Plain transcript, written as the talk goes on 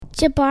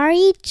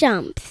Jabari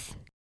Jumps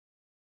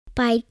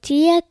by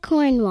Gia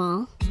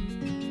Cornwall.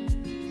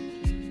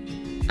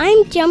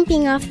 I'm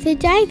jumping off the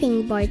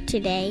diving board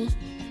today,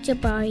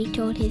 Jabari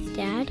told his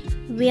dad.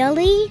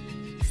 Really?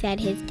 Said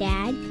his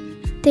dad.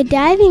 The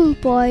diving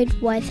board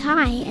was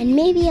high and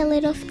maybe a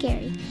little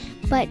scary,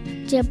 but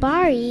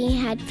Jabari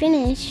had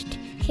finished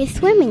his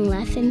swimming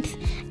lessons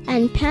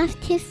and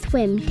passed his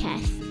swim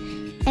test,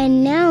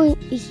 and now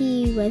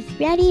he was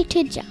ready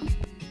to jump.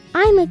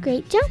 I'm a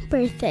great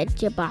jumper, said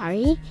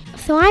Jabari,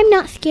 so I'm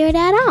not scared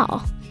at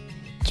all.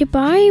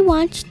 Jabari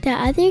watched the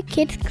other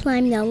kids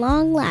climb the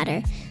long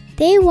ladder.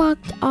 They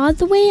walked all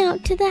the way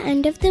out to the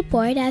end of the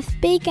board as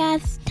big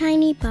as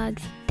tiny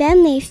bugs.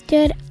 Then they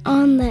stood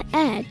on the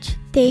edge.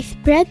 They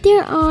spread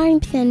their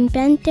arms and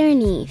bent their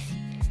knees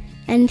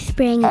and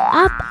sprang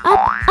up,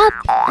 up, up,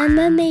 and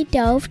then they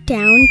dove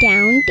down,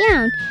 down,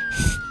 down.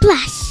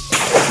 Splash!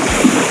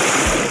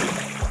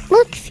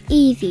 Looks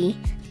easy,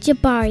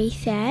 Jabari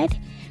said.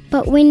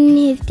 But when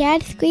his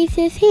dad squeezed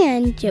his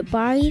hand,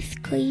 Jabari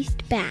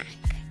squeezed back.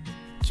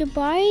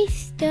 Jabari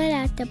stood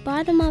at the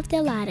bottom of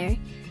the ladder.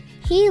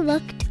 He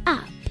looked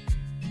up.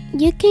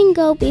 You can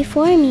go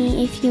before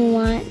me if you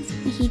want,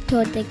 he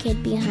told the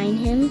kid behind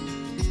him.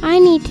 I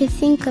need to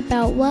think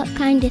about what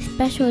kind of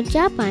special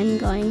job I'm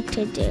going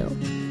to do.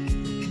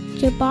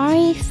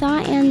 Jabari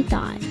thought and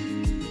thought.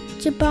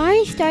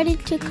 Jabari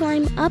started to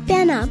climb up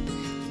and up.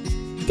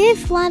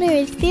 This ladder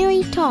is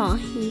very tall,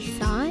 he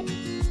thought.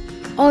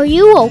 Are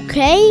you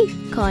okay?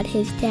 Called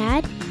his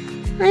dad.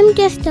 I'm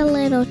just a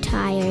little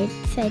tired,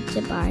 said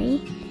Jabari.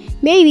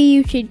 Maybe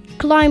you should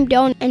climb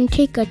down and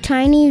take a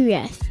tiny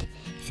rest,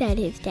 said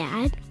his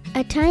dad.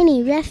 A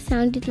tiny rest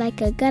sounded like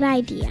a good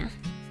idea.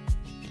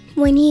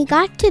 When he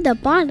got to the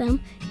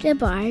bottom,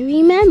 Jabari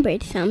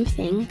remembered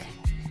something.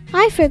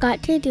 I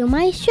forgot to do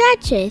my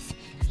stretches,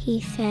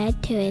 he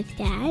said to his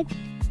dad.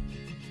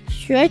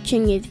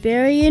 Stretching is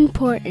very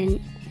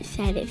important,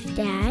 said his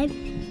dad.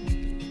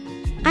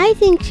 I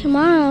think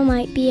tomorrow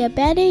might be a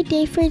better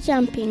day for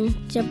jumping,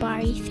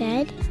 Jabari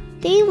said.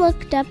 They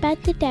looked up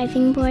at the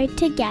diving board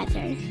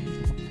together.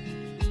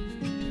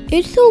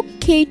 It's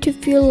okay to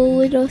feel a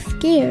little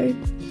scared,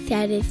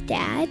 said his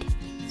dad.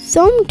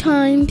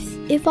 Sometimes,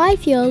 if I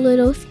feel a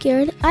little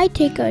scared, I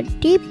take a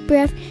deep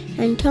breath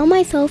and tell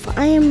myself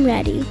I am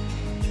ready.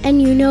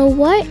 And you know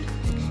what?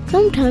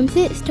 Sometimes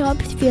it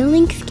stops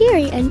feeling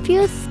scary and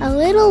feels a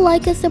little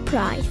like a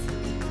surprise.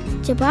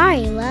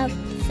 Jabari loved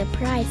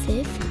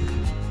surprises.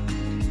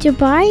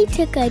 Jabari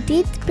took a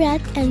deep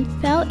breath and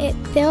felt it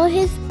fill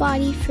his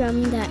body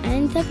from the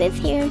ends of his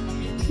hair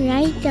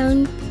right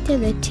down to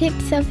the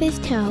tips of his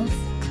toes.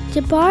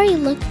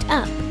 Jabari looked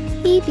up.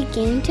 He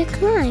began to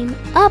climb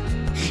up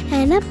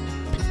and up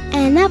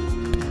and up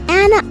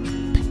and up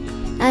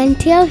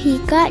until he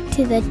got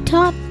to the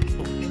top.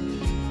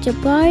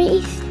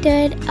 Jabari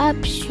stood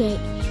up straight.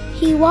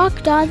 He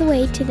walked all the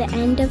way to the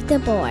end of the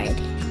board.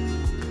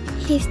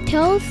 His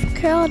toes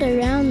curled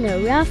around the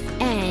rough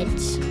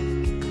edge.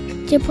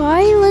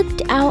 Jabari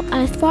looked out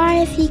as far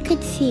as he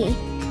could see.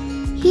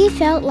 He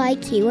felt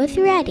like he was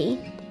ready.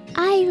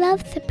 I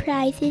love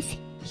surprises,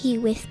 he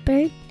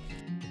whispered.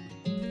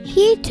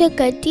 He took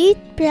a deep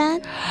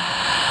breath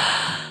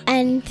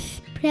and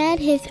spread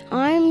his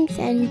arms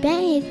and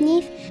bent his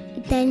knees.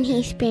 Then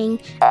he sprang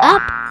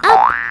up,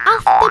 up,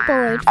 off the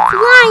board,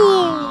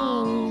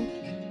 flying.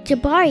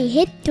 Jabari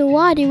hit the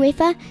water with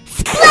a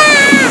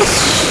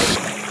splash!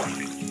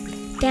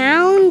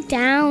 Down,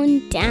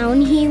 down,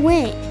 down he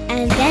went,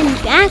 and then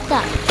back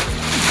up.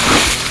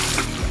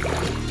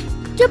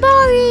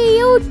 Jabari,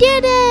 you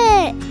did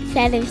it,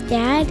 said his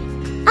dad.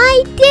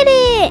 I did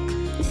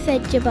it,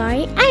 said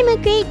Jabari. I'm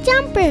a great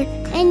jumper,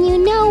 and you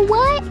know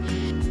what?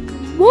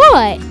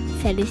 What?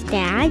 Said his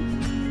dad.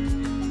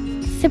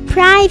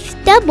 Surprise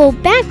double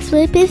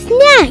backflip is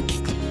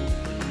next.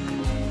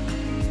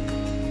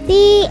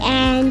 The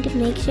end.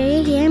 Make sure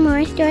you hear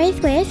more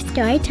stories with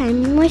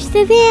Storytime with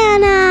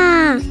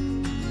Savannah.